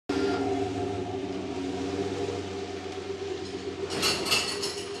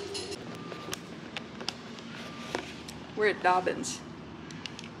We're at Dobbins.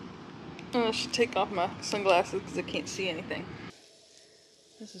 Oh, I should take off my sunglasses because I can't see anything.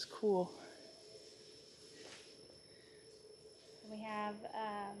 This is cool. We have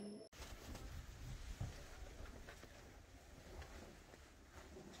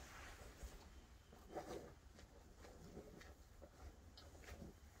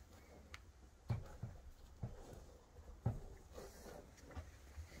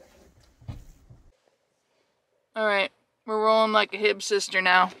Alright, we're rolling like a Hib sister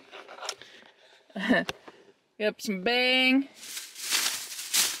now. Got some bang.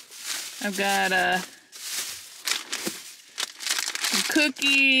 I've got some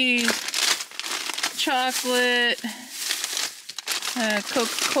cookies, chocolate,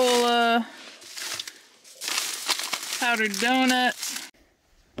 Coca-Cola, powdered donuts.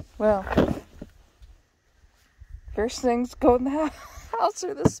 Well, first things go in the house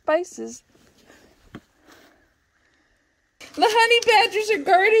are the spices. The honey badgers are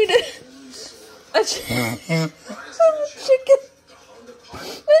guarding a chicken.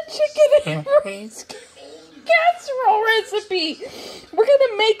 A chicken and rice casserole recipe. We're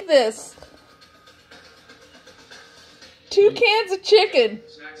gonna make this. 2 cans of chicken.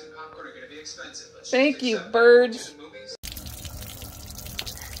 Thank you, birds.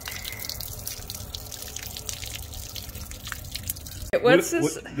 What's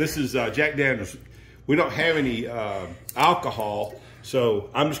this? This is Jack Daniels. We don't have any alcohol, so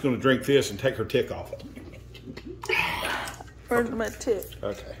I'm just going to drink this and take her tick off it. Where's my tick?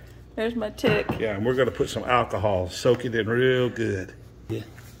 Okay. There's my tick. Yeah, and we're going to put some alcohol, soak it in real good. Yeah.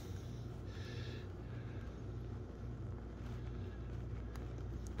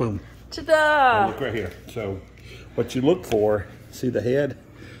 Boom. Ta-da! Look right here. So, what you look for, see the head?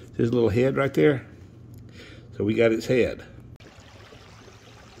 There's a little head right there. So we got its head.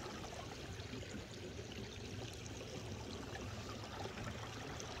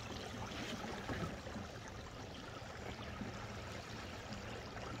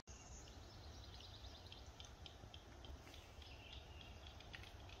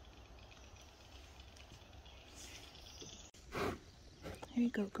 Here you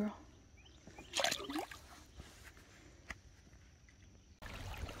go, girl.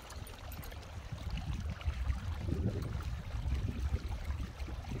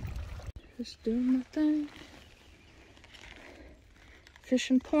 Just doing my thing.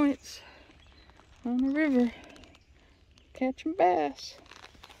 Fishing points on the river. Catching bass.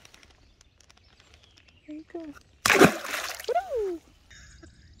 There you go. Woo!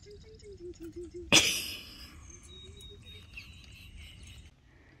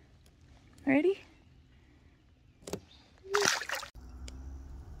 Ready?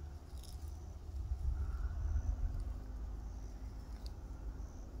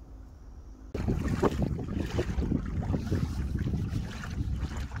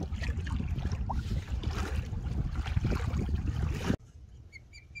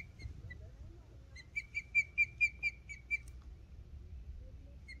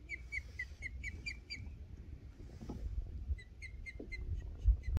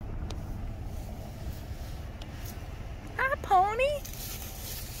 Hi, Pony.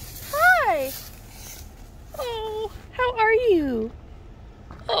 Hi. Oh, how are you?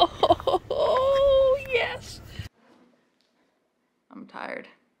 Oh, yes. I'm tired,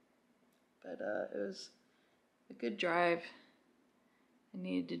 but it was a good drive. I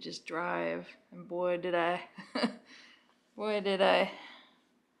needed to just drive, and boy did I. Boy did I.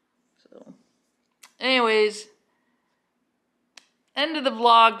 So, anyways, end of the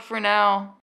vlog for now.